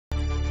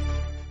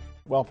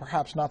Well,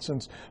 perhaps not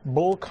since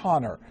Bull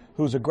Connor,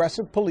 whose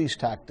aggressive police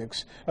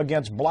tactics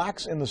against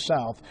blacks in the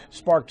South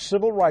sparked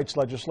civil rights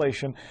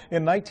legislation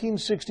in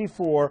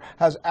 1964,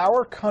 has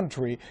our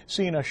country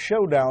seen a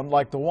showdown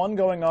like the one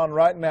going on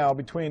right now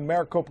between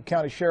Maricopa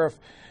County Sheriff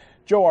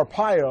Joe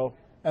Arpaio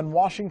and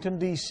Washington,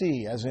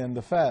 D.C., as in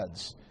the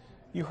feds.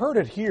 You heard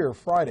it here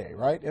Friday,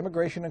 right?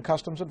 Immigration and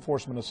Customs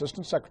Enforcement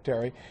Assistant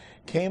Secretary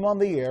came on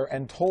the air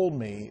and told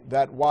me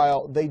that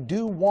while they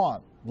do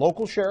want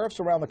local sheriffs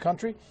around the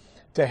country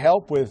to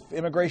help with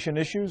immigration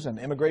issues and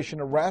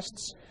immigration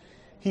arrests,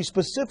 he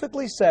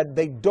specifically said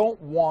they don't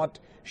want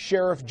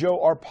Sheriff Joe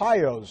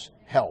Arpaio's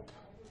help.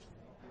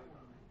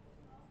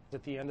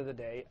 At the end of the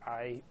day,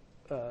 I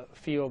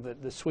feel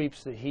that the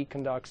sweeps that he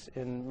conducts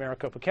in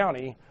Maricopa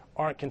County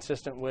aren't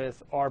consistent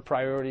with our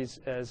priorities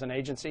as an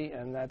agency,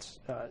 and that's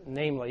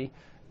namely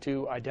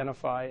to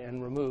identify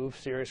and remove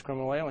serious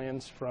criminal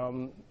aliens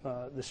from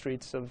the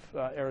streets of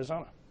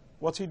Arizona.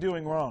 What's he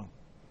doing wrong?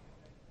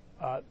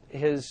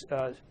 His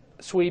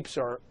sweeps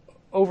are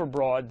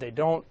overbroad. They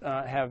don't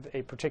have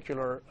a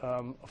particular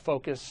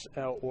focus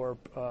or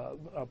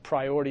a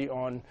priority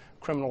on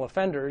criminal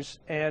offenders,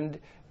 and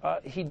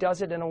he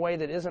does it in a way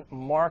that isn't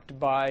marked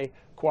by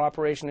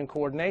cooperation and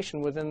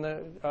coordination within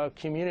the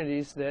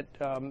communities that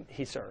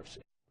he serves.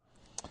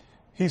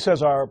 He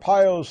says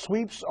Arpaio's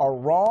sweeps are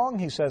wrong.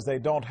 He says they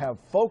don't have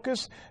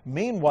focus.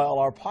 Meanwhile,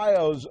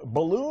 Arpaio's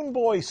balloon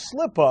boy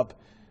slip-up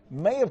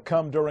may have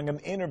come during an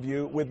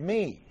interview with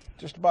me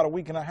just about a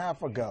week and a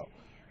half ago,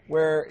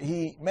 where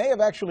he may have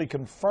actually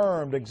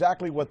confirmed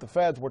exactly what the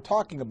feds were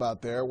talking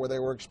about there, where they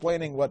were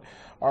explaining what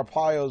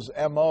Arpaio's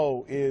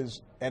MO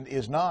is and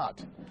is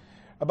not,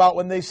 about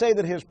when they say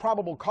that his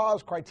probable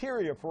cause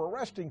criteria for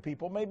arresting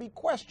people may be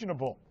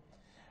questionable.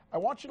 I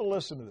want you to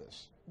listen to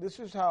this. This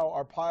is how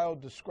Arpaio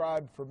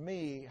described for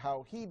me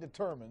how he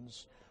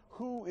determines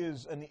who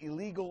is an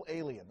illegal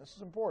alien. This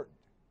is important.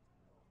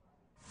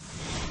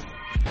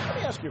 Let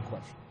me ask you a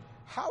question.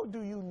 How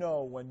do you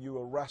know when you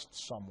arrest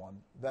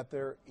someone that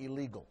they're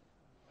illegal?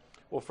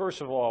 Well, first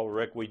of all,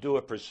 Rick, we do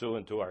it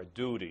pursuant to our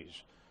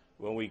duties.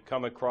 When we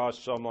come across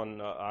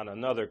someone on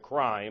another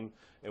crime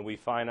and we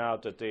find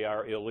out that they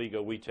are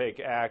illegal, we take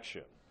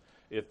action.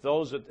 If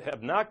those that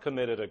have not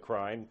committed a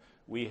crime,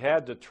 we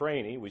had the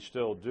training, we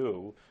still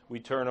do, we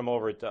turn them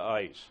over to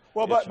ICE.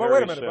 Well, but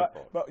wait a minute,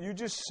 but you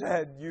just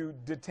said you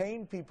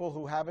detain people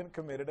who haven't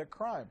committed a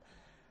crime.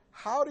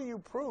 How do you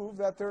prove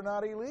that they're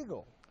not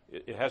illegal?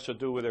 It has to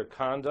do with their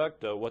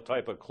conduct, what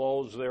type of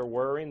clothes they're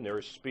wearing,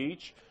 their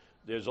speech.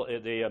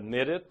 They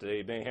admit it,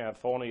 they may have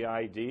phony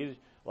IDs.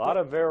 A lot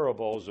of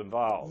variables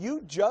involved.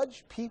 You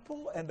judge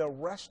people and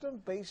arrest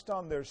them based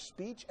on their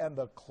speech and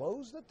the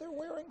clothes that they're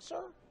wearing,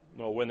 sir?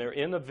 No, when they're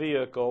in a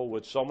vehicle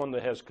with someone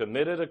that has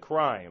committed a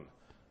crime,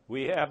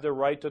 we have the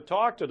right to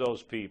talk to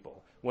those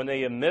people. When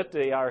they admit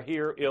they are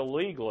here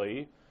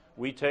illegally,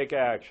 we take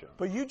action.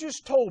 But you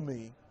just told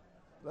me,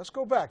 let's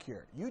go back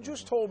here. You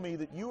just told me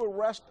that you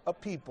arrest a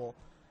people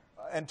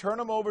and turn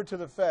them over to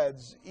the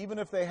feds even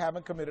if they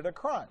haven't committed a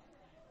crime.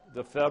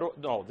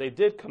 No, they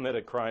did commit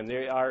a crime.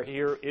 They are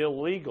here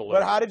illegally.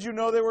 But how did you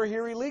know they were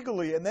here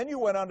illegally? And then you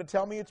went on to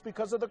tell me it's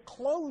because of the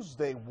clothes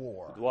they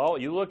wore. Well,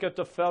 you look at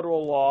the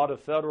federal law. The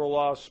federal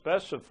law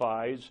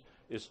specifies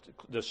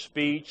the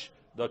speech,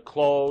 the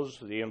clothes,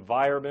 the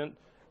environment,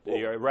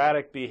 the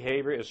erratic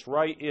behavior. It's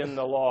right in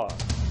the law.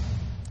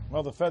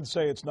 Well, the feds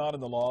say it's not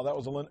in the law. That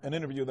was an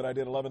interview that I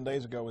did 11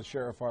 days ago with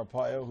Sheriff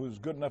Arpaio, who's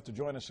good enough to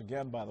join us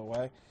again, by the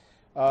way.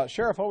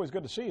 Sheriff, always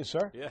good to see you,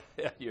 sir. Yeah,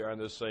 you're on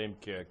the same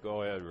kick.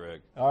 Go ahead,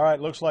 Rick. All right,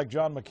 looks like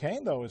John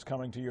McCain, though, is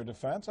coming to your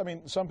defense. I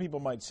mean, some people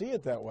might see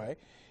it that way.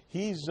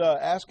 He's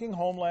asking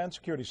Homeland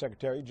Security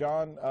Secretary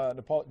Janet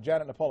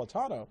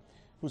Napolitano,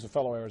 who's a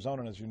fellow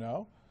Arizonan, as you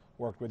know,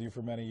 worked with you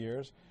for many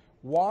years,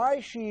 why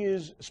she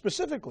is,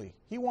 specifically,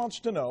 he wants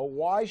to know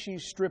why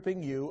she's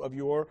stripping you of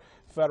your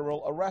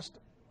federal arrest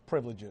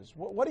privileges.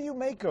 What do you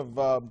make of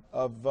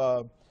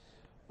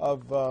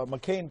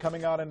McCain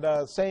coming out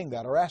and saying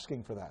that or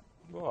asking for that?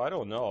 Well, I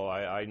don't know.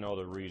 I know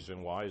the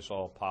reason why. It's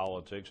all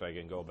politics. I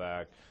can go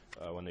back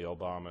when the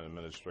Obama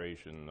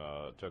administration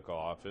took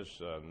office.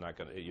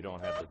 You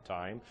don't have the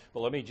time.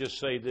 But let me just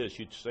say this.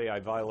 You'd say I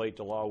violate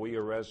the law. We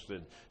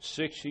arrested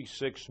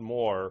 66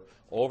 more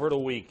over the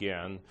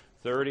weekend.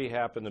 30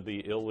 happened to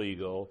be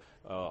illegal.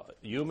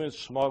 Human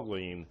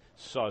smuggling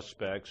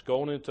suspects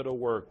going into the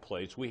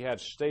workplace. We have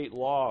state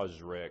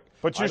laws, Rick.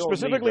 But you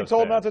specifically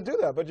told not to do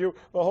that. But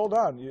well, hold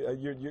on.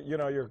 You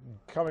know, you're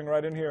coming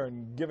right in here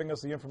and giving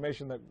us the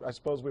information that I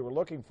suppose we were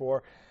looking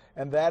for,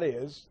 and that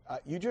is,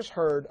 you just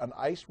heard an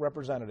ICE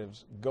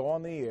representatives go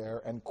on the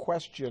air and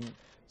question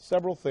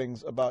several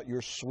things about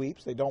your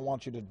sweeps. They don't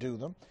want you to do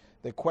them.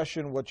 They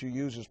question what you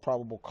use as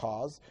probable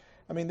cause.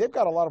 I mean, they've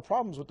got a lot of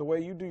problems with the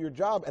way you do your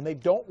job, and they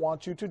don't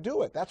want you to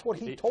do it. That's what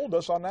he told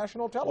us on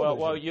national television.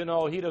 Well, you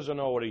know, he doesn't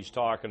know what he's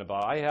talking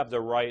about. I have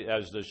the right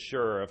as the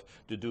sheriff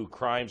to do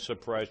crime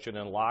suppression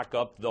and lock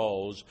up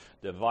those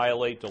that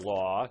violate the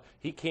law.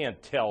 He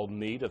can't tell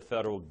me, the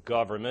federal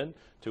government,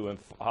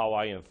 how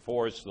I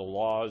enforce the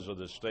laws of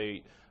the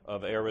state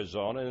of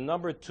Arizona. And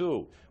number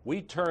two,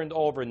 we turned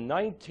over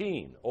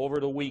 19 over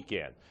the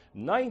weekend,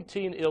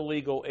 19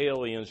 illegal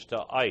aliens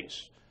to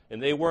ICE.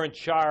 And they weren't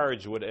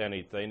charged with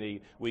anything.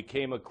 We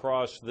came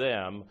across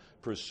them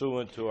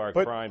pursuant to our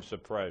crime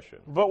suppression.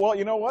 But, well,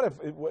 you know what?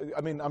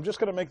 I mean, I'm just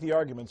going to make the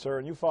argument, sir,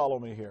 and you follow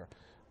me here.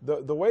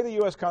 The way the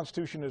U.S.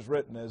 Constitution is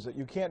written is that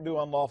you can't do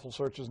unlawful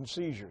searches and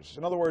seizures.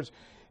 In other words,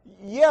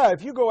 yeah,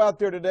 if you go out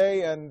there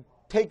today and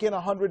take in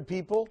 100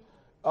 people,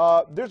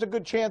 there's a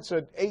good chance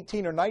that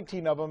 18 or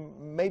 19 of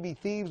them may be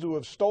thieves who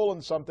have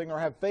stolen something or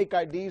have fake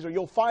IDs, or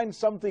you'll find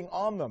something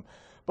on them.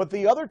 But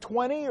the other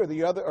 20 or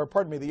the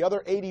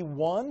other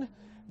 81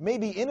 may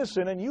be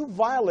innocent, and you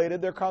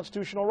violated their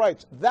constitutional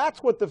rights.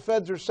 That's what the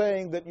feds are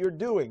saying that you're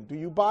doing. Do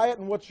you buy it,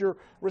 and what's your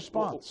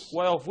response?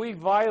 Well, if we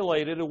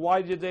violated it,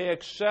 why did they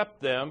accept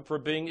them for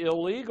being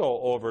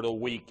illegal over the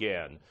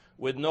weekend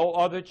with no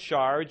other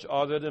charge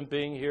other than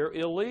being here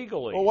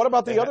illegally? Well, what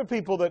about the other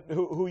people that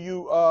who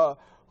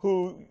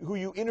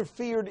you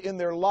interfered in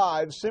their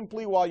lives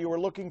simply while you were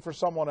looking for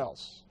someone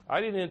else? I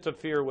didn't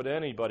interfere with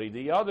anybody.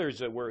 The others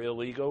that were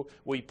illegal,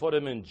 we put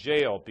them in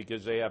jail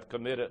because they have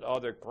committed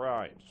other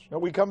crimes. Now,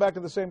 we come back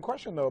to the same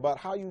question, though, about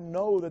how you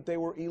know that they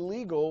were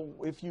illegal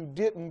if you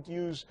didn't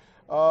use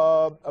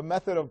a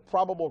method of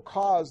probable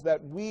cause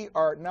that we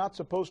are not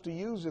supposed to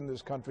use in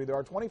this country. There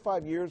are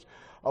 25 years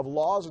of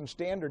laws and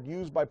standard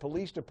used by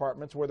police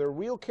departments where they're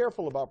real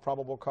careful about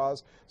probable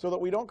cause so that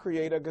we don't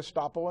create a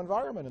Gestapo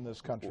environment in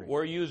this country.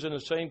 We're using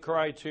the same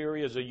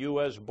criteria as the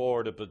U.S.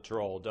 Border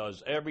Patrol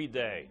does every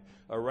day,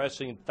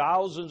 arresting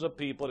thousands of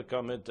people to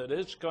come into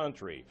this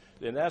country,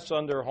 and that's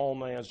under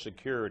Homeland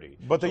Security.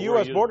 But the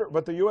U.S.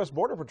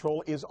 Border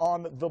Patrol is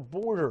on the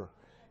border.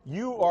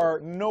 You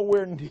are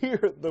nowhere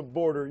near the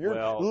border.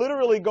 You're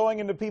literally going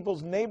into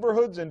people's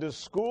neighborhoods, into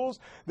schools.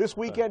 This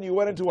weekend you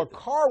went into a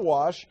car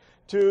wash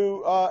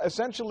to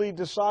essentially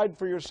decide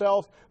for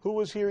yourself who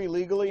was here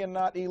illegally and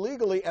not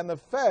illegally, and the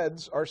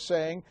feds are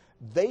saying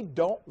they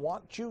don't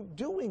want you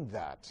doing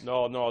that.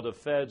 No, the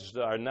feds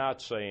are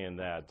not saying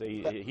that.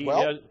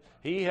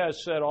 He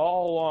has said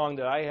all along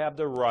that I have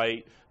the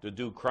right to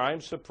do crime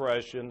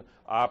suppression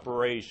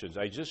operations.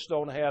 I just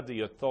don't have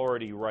the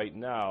authority right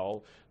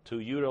now to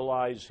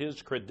utilize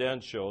his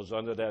credentials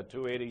under that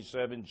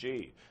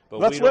 287G.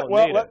 But we don't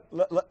need it.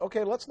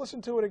 Okay, let's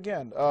listen to it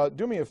again.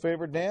 Do me a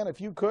favor, Dan, if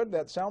you could,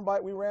 that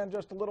soundbite we ran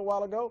just a little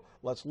while ago,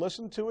 let's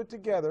listen to it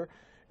together.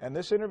 And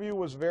this interview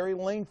was very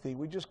lengthy.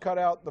 We just cut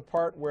out the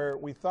part where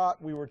we thought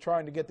we were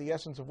trying to get the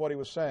essence of what he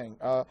was saying.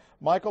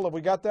 Michael, have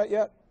we got that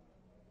yet?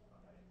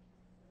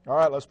 All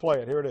right, let's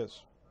play it. Here it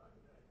is.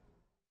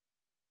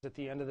 At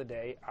the end of the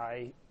day,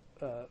 I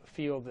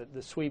feel that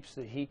the sweeps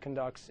that he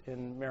conducts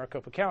in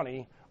Maricopa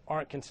County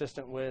aren't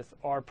consistent with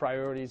our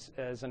priorities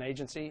as an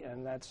agency,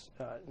 and that's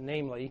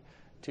namely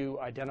to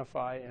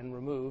identify and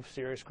remove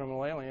serious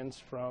criminal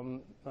aliens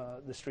from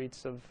the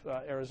streets of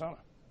Arizona.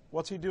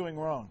 What's he doing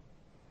wrong?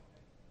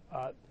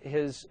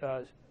 His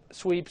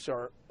sweeps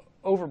are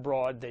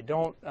overbroad. They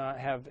don't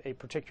have a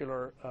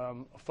particular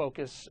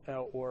focus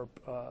or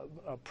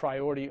a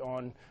priority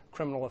on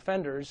criminal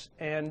offenders,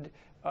 and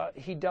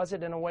he does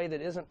it in a way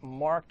that isn't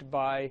marked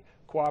by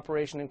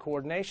cooperation and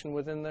coordination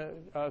within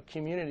the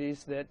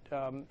communities that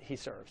he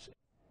serves.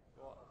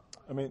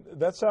 I mean,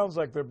 that sounds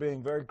like they're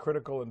being very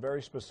critical and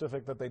very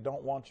specific that they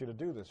don't want you to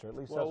do this, or at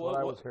least that's what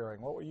I was hearing.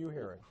 What were you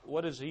hearing?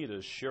 What is he,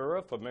 the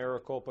sheriff of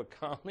Maricopa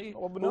County?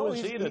 Well, but Who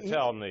is he to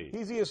tell me?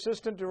 He's the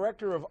assistant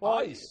director of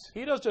ICE.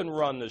 He doesn't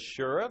run the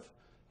sheriff.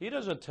 He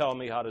doesn't tell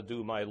me how to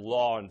do my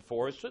law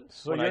enforcement.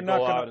 So you're not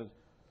going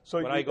to...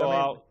 When I go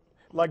out...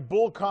 Like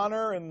Bull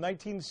Connor in the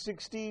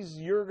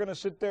 1960s, you're going to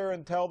sit there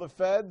and tell the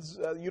feds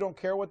you don't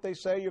care what they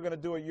say, you're going to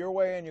do it your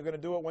way, and you're going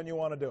to do it when you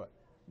want to do it.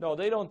 No,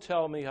 they don't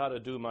tell me how to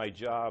do my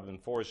job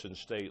enforcing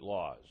state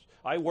laws.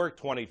 I worked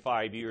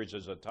 25 years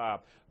as a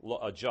top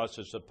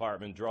Justice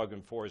Department drug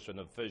enforcement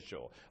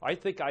official. I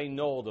think I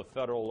know the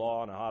federal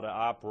law and how to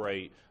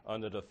operate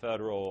under the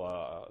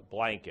federal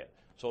blanket.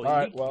 So all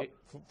right, well,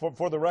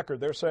 for the record,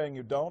 they're saying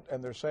you don't,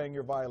 and they're saying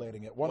you're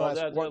violating it.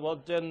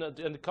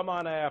 Then come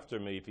on after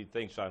me if he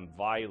thinks I'm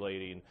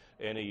violating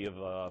any of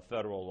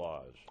federal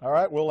laws. All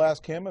right, we'll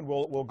ask him, and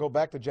we'll go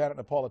back to Janet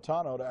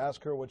Napolitano to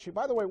ask her what she...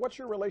 By the way, what's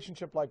your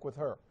relationship like with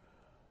her?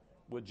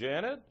 With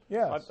Janet?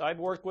 Yes. I've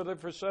worked with her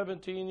for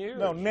 17 years.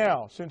 No,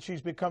 now, since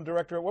she's become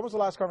director. When was the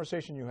last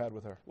conversation you had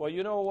with her? Well,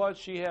 you know what?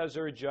 She has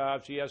her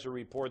job. She has to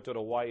report to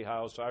the White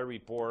House. I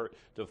report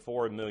to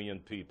 4 million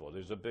people.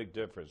 There's a big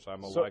difference.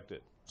 I'm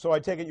elected. So I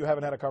take it you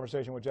haven't had a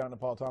conversation with Janet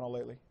Napolitano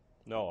lately?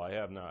 No, I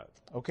have not.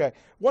 Okay.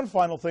 One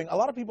final thing. A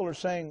lot of people are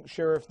saying,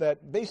 Sheriff,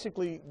 that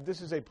basically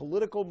this is a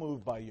political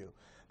move by you.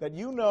 That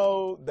you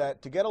know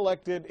that to get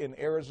elected in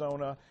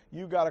Arizona,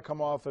 you got to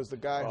come off as the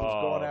guy who's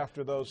going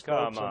after those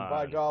folks. And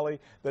by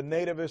golly, the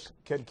nativists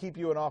can keep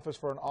you in office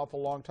for an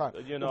awful long time.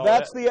 You know,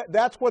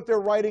 that's what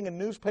they're writing in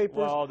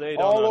newspapers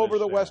all over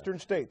the western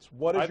states.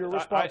 What is your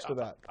response to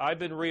that? I've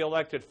been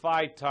reelected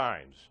 5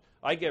 times.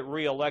 I get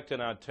reelected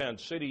on 10.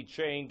 City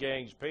chain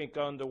gangs, pink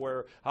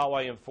underwear, how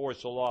I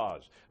enforce the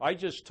laws. I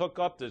just took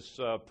up this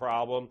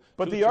problem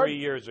 3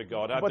 years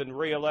ago, and I've been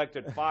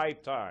reelected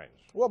 5 times.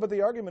 Well, but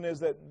the argument is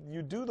that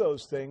you do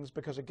those things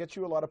because it gets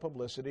you a lot of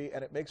publicity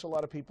and it makes a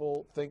lot of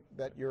people think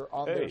that you're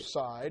on their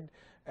side.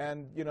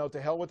 And, you know,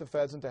 to hell with the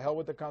feds and to hell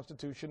with the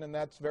Constitution, and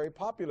that's very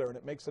popular. And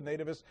it makes the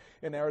nativists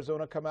in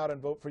Arizona come out and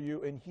vote for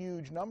you in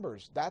huge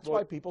numbers. That's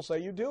why people say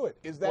you do it.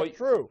 Is that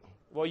true?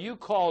 Well, you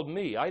called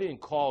me. I didn't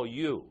call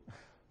you.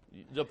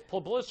 The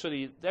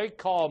publicity, they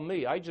call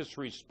me. I just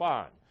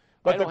respond.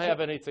 But I don't have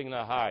anything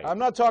to hide. I'm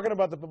not talking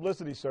about the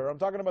publicity, sir. I'm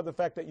talking about the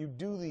fact that you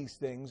do these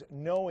things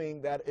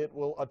knowing that it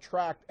will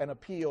attract and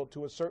appeal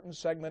to a certain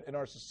segment in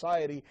our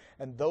society,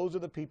 and those are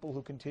the people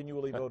who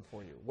continually vote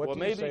for you. What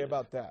do you say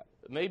about that?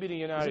 Maybe the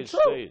United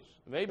States.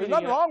 There's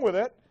nothing wrong with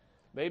it.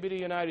 Maybe the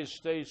United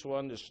States will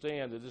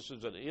understand that this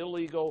is an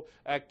illegal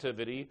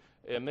activity,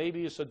 and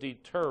maybe it's a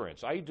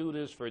deterrence. I do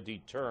this for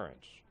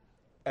deterrence.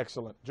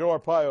 Excellent. Joe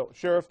Arpaio,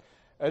 Sheriff.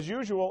 As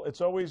usual,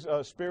 it's always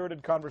a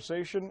spirited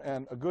conversation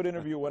and a good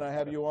interview when I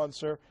have you on,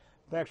 sir.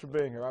 Thanks for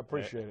being here. I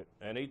appreciate it.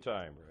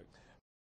 Anytime, Rick.